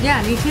Instagram.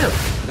 Yeah, me too.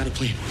 I got a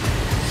plan.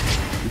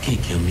 You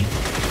can't kill me.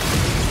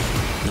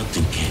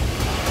 Nothing can.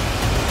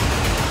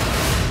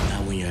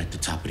 Not when you're at the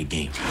top of the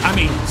game. I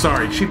mean,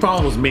 sorry, she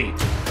follows me.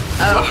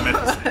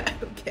 Oh,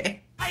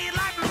 okay.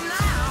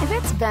 If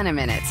it's been a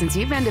minute since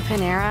you've been to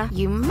Panera,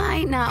 you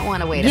might not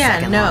want to wait a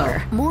second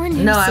longer. More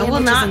new I will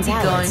sandwiches not and be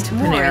going salads, to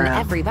more in Panera.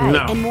 every bite,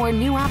 No. and more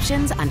new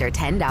options under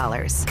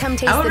 $10. Come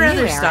taste I would the new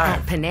rather era start.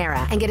 at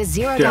Panera and get a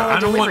 $0 Yeah, I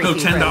don't want no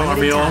delivery fee for a $10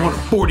 limited meal. I time. want a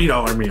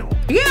 $40 meal.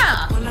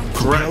 Yeah. Correct.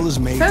 Propel is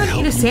made If I to would help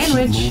eat a you keep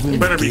sandwich, moving it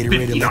better with be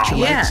Gatorade $50. electrolytes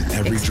Yeah, in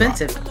every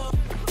expensive. drop.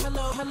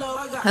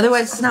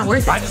 Otherwise, it's not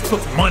worth I it. just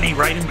put money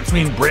right in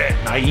between bread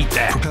and I eat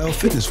that. Propel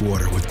Fitness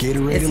Water with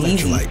Gatorade It's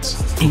easy.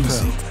 electrolytes.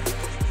 Easy.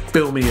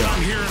 Fill me up.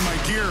 I'm here in my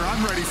gear.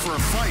 I'm ready for a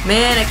fight.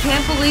 Man, I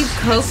can't believe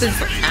Cope is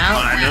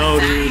out. I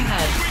know, dude.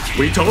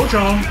 We told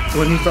y'all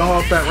when he fell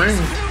off that ring.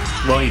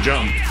 Well, he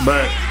jumped,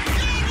 but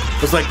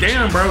it's like,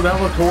 damn, bro,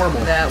 that looked horrible.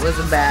 That was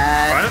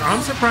bad.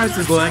 I'm surprised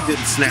his leg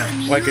didn't snap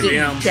like a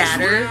damn.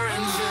 Shatter.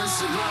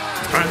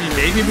 I mean,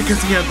 maybe because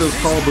he had those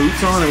tall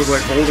boots on, it was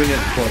like holding it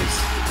in place.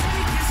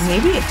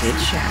 Maybe it did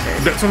shatter.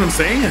 That's what I'm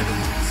saying.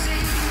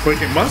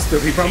 Like, it must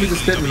have. He probably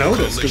just didn't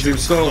notice because he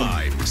was so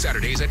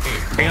Saturdays at 8.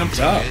 amped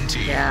up.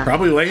 Yeah.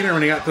 Probably later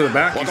when he got to the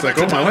back, he's like,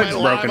 oh, my leg's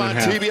broken in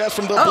half. TBS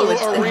from the Oh, Blue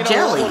it's a Arena,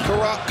 jelly.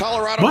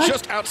 Colorado, What?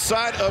 just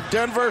outside of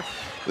Denver.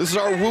 This is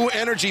our Woo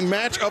Energy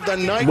match of the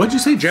night. What'd you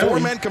say, jelly? 4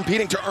 men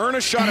competing to earn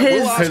a shot at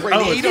His- Will Ospreay,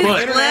 oh, the his AEW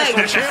foot. International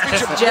Legs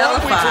Championship.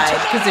 jellified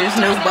because there's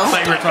no I thought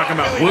bone. you were talking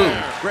about Woo.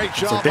 Great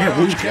So job damn, by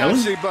Woo Orange jelly?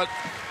 Cassidy, but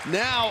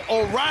now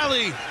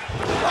O'Reilly.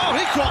 Oh,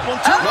 he caught one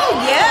too.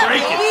 Oh, yeah,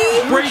 Break it.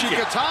 baby. Break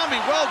it. Tommy,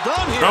 well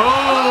done here.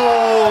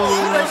 Oh!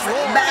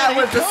 That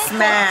was a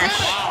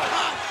smash.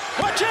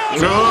 Watch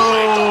out.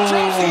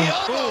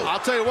 No! I'll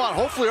tell you what,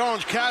 hopefully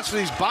Orange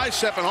Cassidy's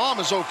bicep and arm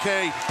is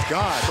okay.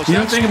 God. You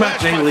know the thing about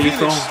Jay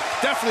Lethal?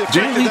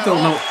 Jay Lethal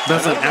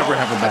doesn't ever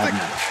have a bad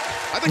match.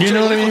 You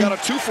know what I mean?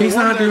 He's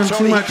not doing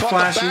too much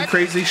flashy,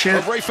 crazy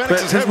shit, but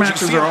his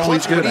matches are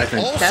always good, I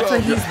think. That's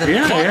what he's the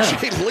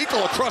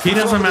Yeah. He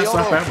doesn't mess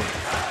up ever.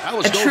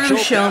 A true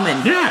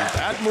showman. Yeah.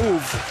 That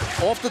move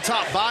off the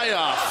top by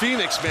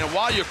Fenix, man,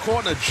 while you're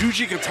caught in a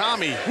Juji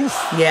Gatami. Oof.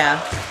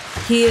 Yeah.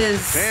 He is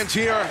Fans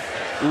here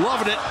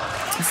loving it.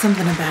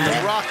 something about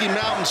it. Rocky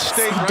Mountain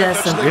State. He does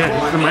something. Yeah,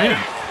 he's the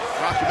man.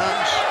 Rocky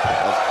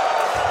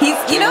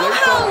Mountains. You know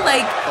how,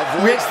 like,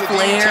 Ric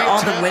Flair,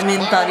 all the women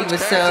thought he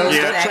was so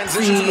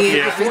sexy and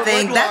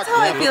everything? That's how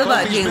I feel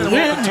about Jay Lethal.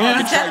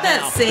 He's got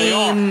that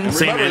same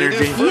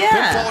energy.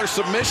 Yeah. Pinfall or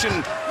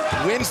submission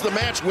wins the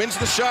match, wins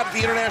the shot at the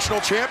International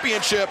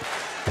Championship.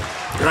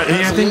 Right,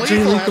 and I think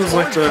Jay Lethal's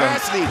like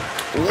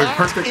the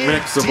perfect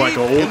mix of like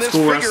an old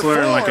school wrestler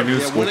and like a new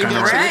school kind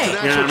of wrestler. Right.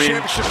 You know what I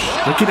mean?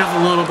 Like he does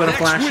a little bit of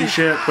flashy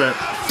shit, but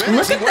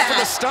Look at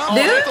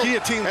that,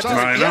 dude.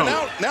 I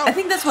know. I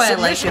think that's why I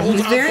like him.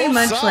 He's very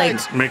much like,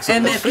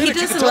 and he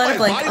does a lot of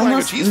like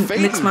almost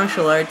mixed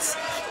martial arts.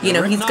 You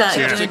know, he's got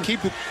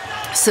good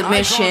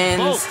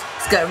submissions.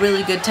 He's got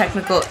really good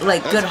technical,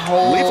 like good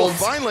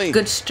holds,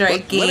 good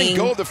striking. Letting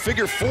go of the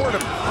figure 4 to.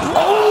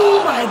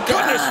 Oh my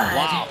God!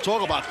 Wow,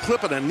 talk about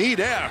clipping a knee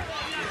there.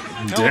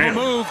 Damn.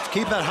 Move,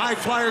 keep that high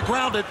flyer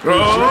grounded.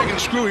 Oh. Dragon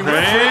screw. He went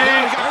for it.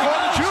 Hey. He got caught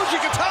in Juji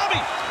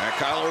Gatami. And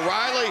Kyle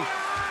O'Reilly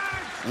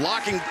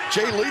locking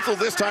Jay Lethal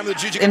this time. The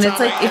Juji Gatami. And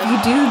it's like if you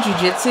do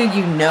jujitsu,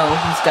 you know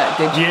he's got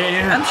good.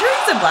 Yeah. I'm sure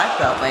he's a black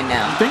belt by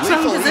now. Think so?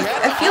 Because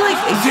I feel like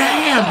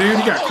Damn, dude,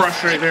 he got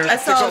crushed right there. I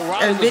saw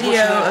a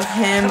video of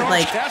him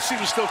like Cassidy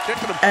was still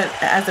kicking him.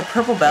 as a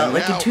purple belt,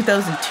 like in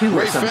 2002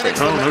 or something.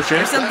 Oh, no shit.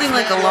 Or something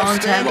like a long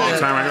time ago.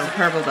 ago.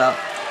 Purple belt.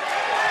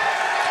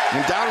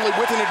 Undoubtedly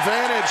with an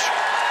advantage.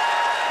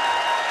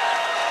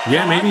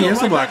 Yeah, maybe he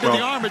is a black The belt.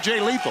 arm of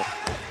Jay Lethal.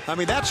 I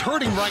mean, that's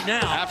hurting right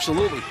now.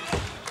 Absolutely.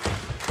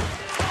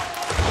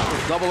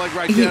 Double leg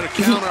right there to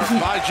counter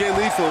by Jay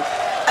Lethal.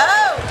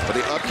 Oh! But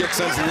the up kick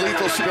sends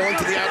Lethal spilling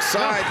to the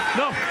outside.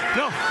 No.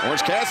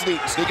 Orange Cassidy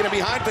sneaking in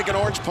behind, thinking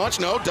orange punch.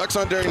 No, ducks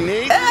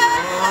underneath.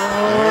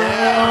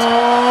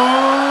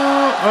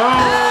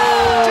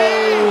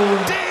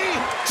 Oh. D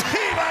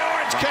by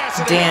Orange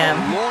Cassidy. Damn.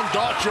 Long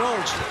Dart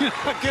Jones.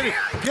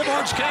 Give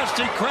Orange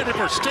Cassidy credit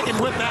for sticking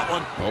with that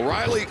one.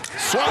 O'Reilly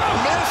swung and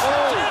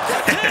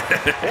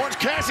missed. Orange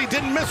Cassidy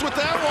didn't miss with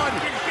that one.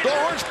 The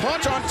orange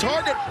punch on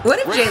target. What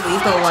if Jay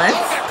Lethal won?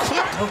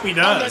 Hope he On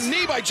does. the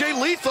knee by Jay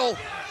Lethal.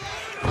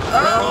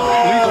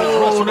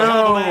 Oh,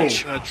 no.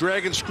 A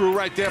dragon screw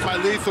right there by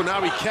Lethal.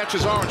 Now he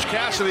catches Orange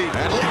Cassidy. And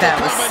That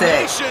was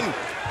sick. combination.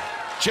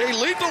 Jay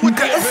Lethal with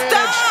the advantage.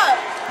 Stop!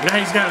 Yeah,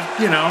 he's got,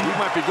 you know, He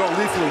might be going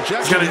Lethal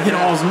injection. he's got to hit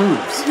all his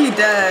moves. He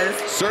does.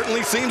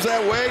 Certainly seems that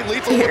way.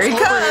 Lethal Here looks he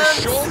over comes.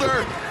 his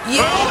shoulder.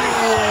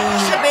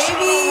 Yeah,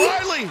 baby.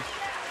 O'Reilly O'Reilly.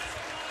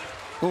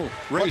 Oh,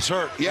 Ray's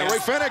hurt. Yeah, Ray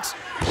Fenix.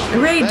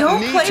 Ray,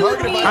 don't play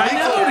with me. I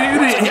know,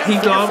 dude.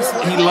 He loves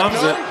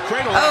it.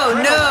 Oh,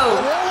 no.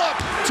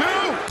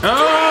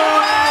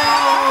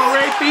 Oh,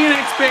 Ray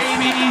Fenix,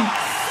 baby.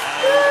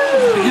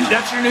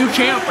 That's your new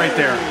champ right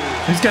there.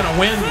 He's going to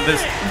win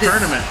this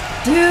tournament.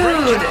 Dude,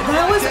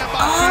 that was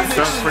awesome.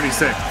 That was pretty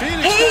sick.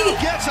 Hey,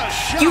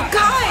 you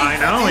guys. I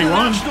know, he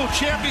won.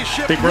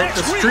 They broke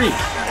the streak.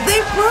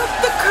 They broke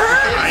the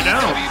curse. I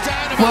know.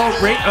 Well,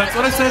 Ray, that's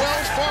what I said.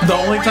 The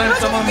only time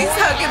someone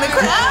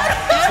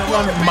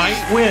might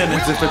win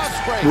is if it's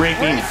Ray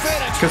Fenix.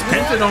 Because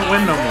Penta don't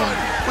win no more.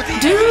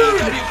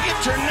 Dude.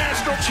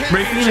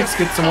 Ray Fenix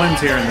gets some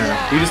wins here and there.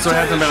 He just so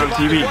hasn't been on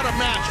TV.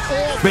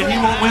 But he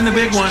won't win the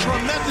big one.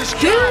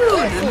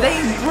 Dude,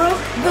 they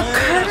broke the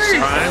curse.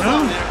 I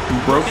know. He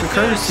broke the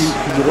curse. He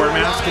wore a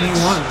mask and he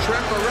won.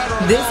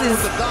 This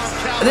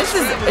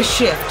is a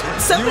shift.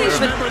 Somebody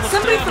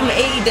from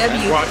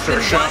AEW has been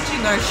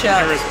watching our show.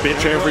 This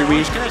bitch every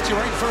week.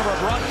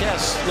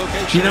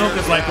 You know,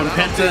 because like when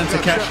Penta and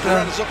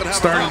Takeshita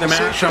started the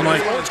match, I'm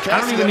like, I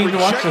don't even need to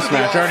watch this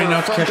match. I already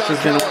know Takeshita's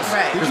gonna win.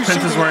 Because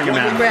Penta's wearing a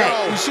mask. Right.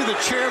 You see the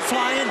chair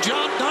flying?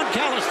 Don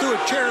Callis threw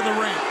a chair in the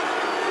ring.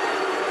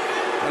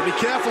 Gotta be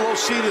careful,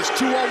 OC. This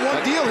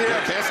 2-on-1 deal here.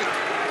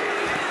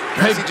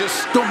 Hey,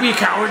 don't be a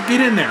coward.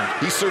 Get in there.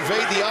 He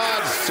surveyed the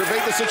odds,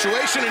 surveyed the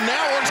situation, and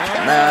now Orange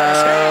Cassidy.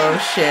 Oh,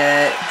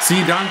 shit.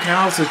 See, Don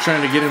Callis is trying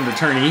to get him to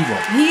turn evil.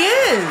 He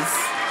is.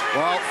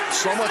 Well,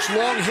 so much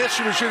long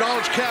history between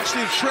Orange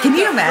Cassidy and Trent. Can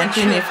you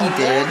imagine if he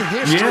did?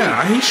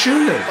 Yeah, he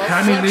should.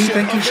 I mean, do you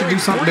think he should do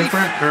something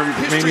different? Or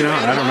maybe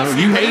not. I don't know.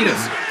 You hate him.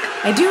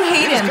 I do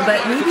hate him,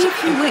 but maybe if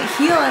he went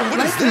heel, I would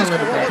like him a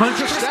little bit.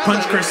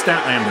 Punch Chris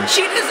Statlander.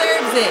 She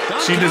deserves it.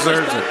 She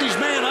deserves it.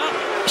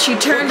 She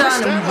turned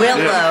on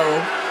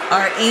Willow,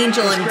 our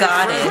angel and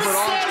goddess.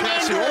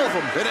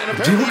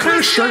 Dude, what kind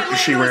of shirt is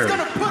she wearing?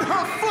 Gonna put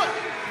her foot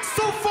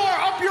so far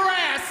up your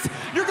ass,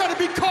 you're gonna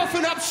be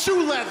coughing up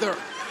shoe leather.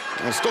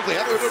 Well, Stokely,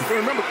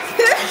 remember,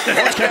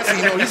 Orange Cassidy,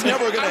 you know, he's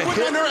never going to hit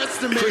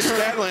Chris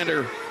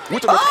Statlander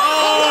with the...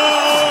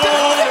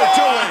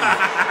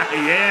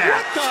 Yeah,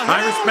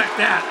 I respect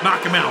that.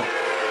 Knock him out.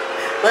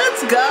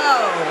 Let's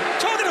go.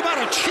 Talking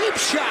about a cheap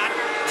shot.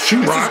 She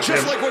rocked him.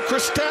 Just like what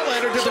Chris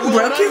Statlander did. She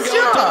broke his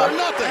jaw.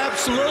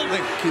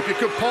 Absolutely. Keep your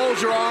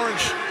composure,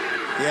 Orange.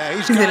 Yeah,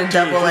 he's gonna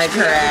double leg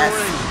her ass.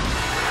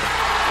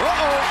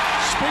 Uh-oh.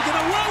 Speaking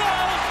of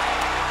Willow,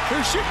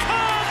 here she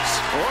comes.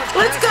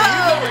 Let's go.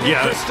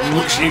 Yeah,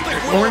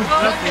 Orange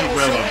does need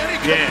Willow.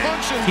 Yeah,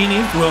 he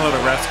needs Willow to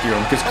rescue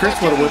him because Chris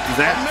would have whipped his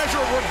ass.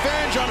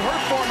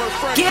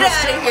 Get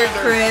out of here,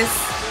 Chris.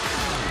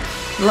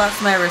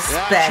 Lost my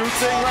respect.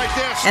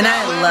 And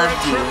I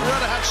loved you.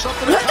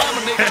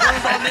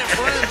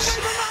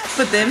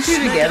 Put them two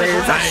together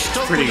is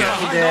pretty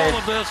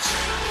good.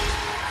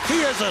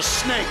 He is a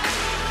snake.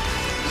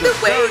 The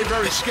way.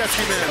 Very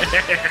sketchy man.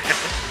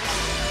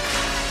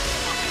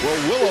 Well,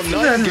 Willow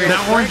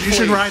now, Orange, you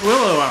should ride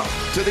Willow out.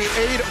 To the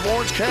aid of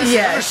Orange Cassidy.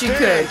 Yeah, she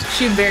could.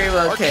 She very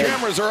well could. Our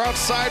cameras are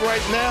outside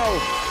right now.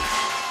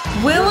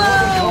 Willow!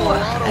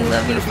 I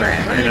love you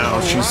forever. I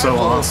know, she's so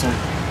awesome.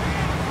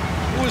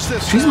 Who is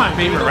this? She's my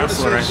favorite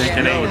wrestler, I think,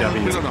 in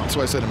AEW. That's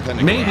why I said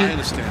impending. Maybe. I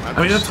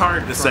mean, that's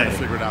hard to say.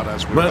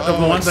 But of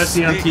the ones I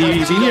see on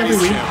TV every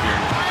week.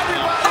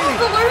 Oh,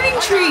 the learning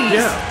trees!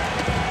 Yeah.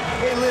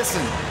 Hey,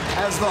 listen.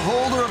 As the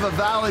holder of a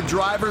valid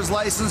driver's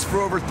license for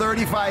over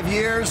 35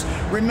 years,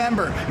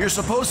 remember, you're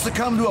supposed to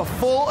come to a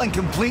full and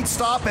complete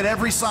stop at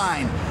every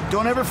sign.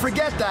 Don't ever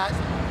forget that.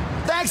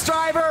 Thanks,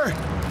 driver!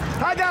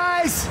 Hi,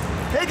 guys!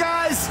 Hey,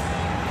 guys!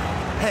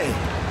 Hey,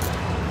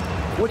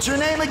 what's your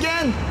name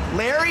again?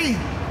 Larry?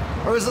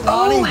 Or is it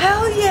Lonnie? Oh,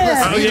 hell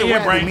yeah! Listen,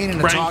 yeah,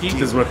 Brian Keith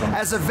is with him.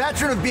 As a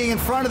veteran of being in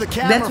front of the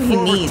camera for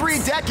over 3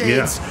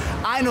 decades,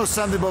 I know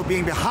something about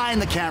being behind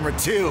the camera,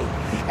 too.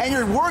 And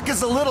your work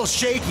is a little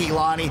shaky,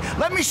 Lonnie.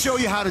 Let me show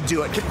you how to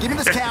do it. Give me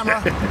this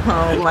camera.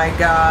 Oh, my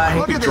God.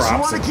 Look at this. You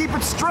want to keep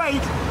it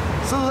straight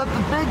so that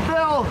the Big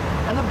Bill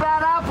and the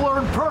Bad Apple are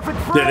in perfect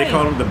frame. Yeah, they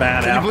call him the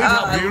Bad Apple.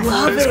 Can you believe how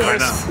beautiful it is,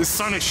 Chris? I know. The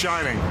sun is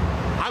shining.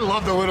 I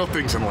love the little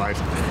things in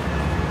life.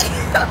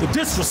 The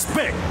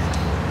disrespect.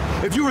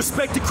 If you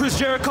respected Chris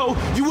Jericho,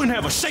 you wouldn't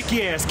have a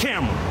shaky-ass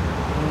camera.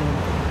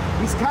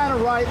 He's kind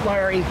of right,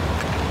 Larry.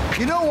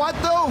 You know what,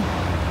 though?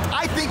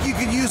 I think you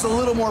could use a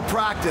little more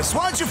practice.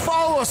 Why don't you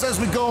follow us as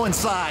we go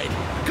inside?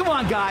 Come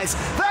on, guys.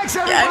 Thanks,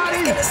 everybody. Yeah,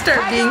 I'm just gonna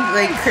start being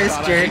like Chris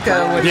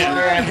Jericho when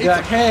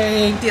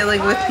you're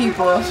dealing with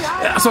people.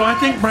 So I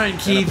think Brian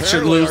Keith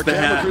should lose the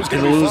hat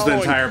and lose the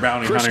entire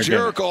Bounty Hunter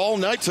gimmick. All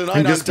night tonight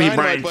and just be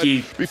Dynamite, Brian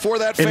Keith. Before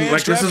that, and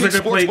like this is a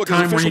good play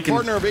time where you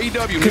can,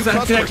 because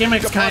that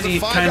gimmick's kind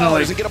of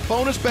like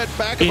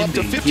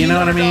indie. You know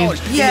what I mean?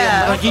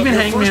 Yeah. Like even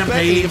Hangman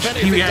Page,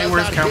 he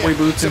wears cowboy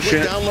boots and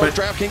shit, but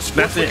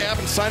that's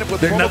it.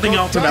 There's nothing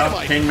else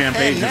about Hangman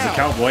Page as a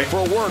cowboy.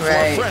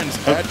 Right.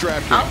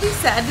 I'll be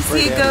sad to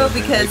see it go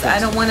because I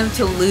don't want him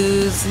to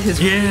lose his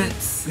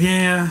roots.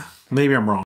 Yeah, maybe I'm wrong.